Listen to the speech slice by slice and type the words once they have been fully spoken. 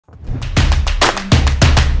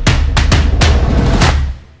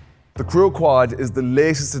The CRUA Quad is the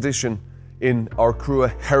latest addition in our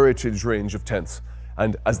CRUA Heritage range of tents.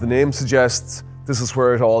 And as the name suggests, this is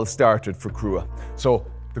where it all started for CRUA. So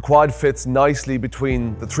the Quad fits nicely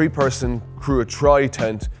between the 3-person CRUA Tri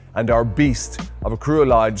tent and our beast of a CRUA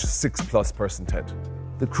Lodge 6+ person tent.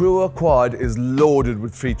 The CRUA Quad is loaded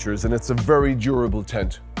with features and it's a very durable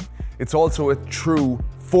tent. It's also a true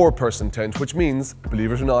 4-person tent, which means,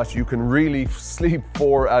 believe it or not, you can really sleep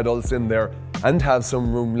 4 adults in there and have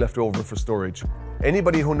some room left over for storage.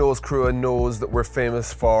 Anybody who knows CRUA knows that we're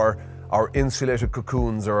famous for our insulated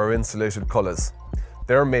cocoons or our insulated cullis.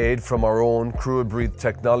 They're made from our own CRUA Breathe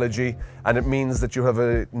technology, and it means that you have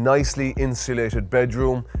a nicely insulated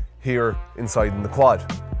bedroom here inside in the Quad.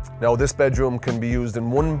 Now, this bedroom can be used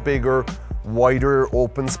in one bigger, wider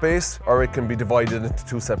open space, or it can be divided into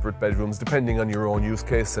 2 separate bedrooms depending on your own use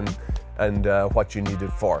case and what you need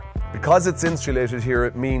it for. Because it's insulated here,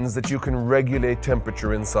 it means that you can regulate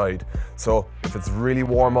temperature inside. So if it's really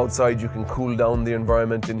warm outside, you can cool down the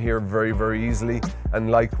environment in here very, very easily. And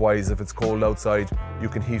likewise, if it's cold outside, you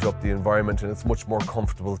can heat up the environment and it's much more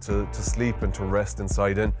comfortable to sleep and to rest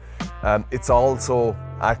inside in. It also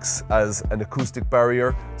acts as an acoustic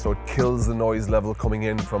barrier, so it kills the noise level coming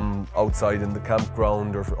in from outside in the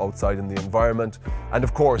campground or outside in the environment. And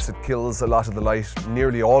of course, it kills a lot of the light,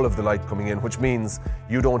 nearly all of the light coming in, which means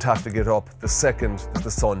you don't have to get up the second that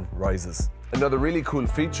the sun rises. Another really cool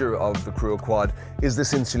feature of the CRUA Quad is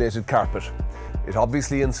this insulated carpet. It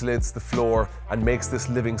obviously insulates the floor and makes this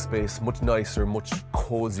living space much nicer, much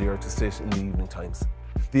cozier to sit in the evening times.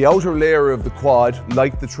 The outer layer of the Quad,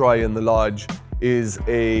 like the Tri and the Lodge, is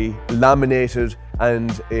a laminated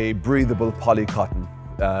and a breathable polycotton.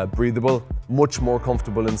 Breathable, much more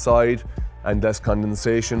comfortable inside and less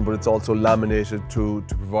condensation, but it's also laminated to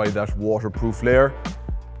provide that waterproof layer.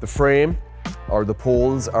 The frame, or the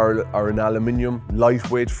poles, are an aluminium,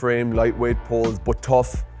 lightweight frame, lightweight poles, but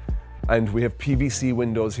tough. And we have PVC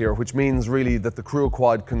windows here, which means really that the CRUA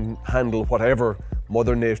Quad can handle whatever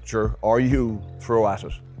Mother Nature or you throw at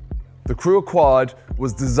it. The CRUA Quad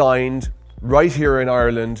was designed right here in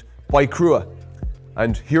Ireland by CRUA.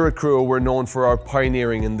 And here at CRUA, we're known for our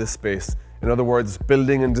pioneering in this space. In other words,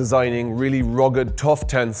 building and designing really rugged, tough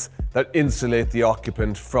tents that insulate the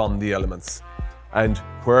occupant from the elements. And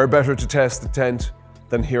where better to test the tent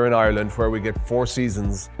than here in Ireland, where we get 4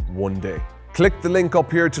 seasons, 1 day. Click the link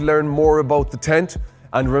up here to learn more about the tent.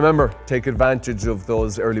 And remember, take advantage of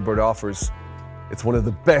those early bird offers. It's one of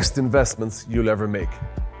the best investments you'll ever make.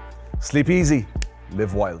 Sleep easy,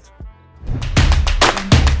 live wild.